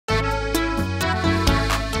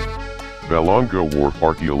Valongo Wharf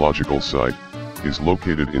Archaeological Site is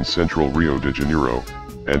located in central Rio de Janeiro,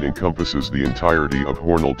 and encompasses the entirety of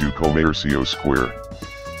Jornal do Comércio Square.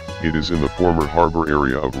 It is in the former harbor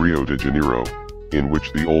area of Rio de Janeiro, in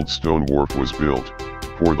which the old stone wharf was built,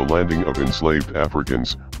 for the landing of enslaved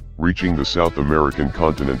Africans, reaching the South American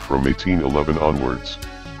continent from 1811 onwards.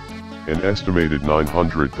 An estimated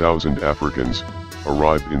 900,000 Africans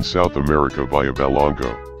arrived in South America via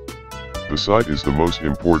Valongo. The site is the most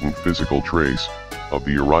important physical trace of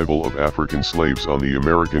the arrival of African slaves on the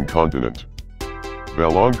American continent.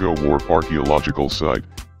 Valongo Wharf Archaeological Site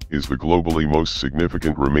is the globally most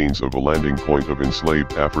significant remains of a landing point of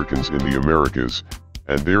enslaved Africans in the Americas,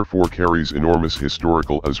 and therefore carries enormous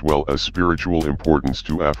historical as well as spiritual importance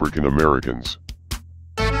to African Americans.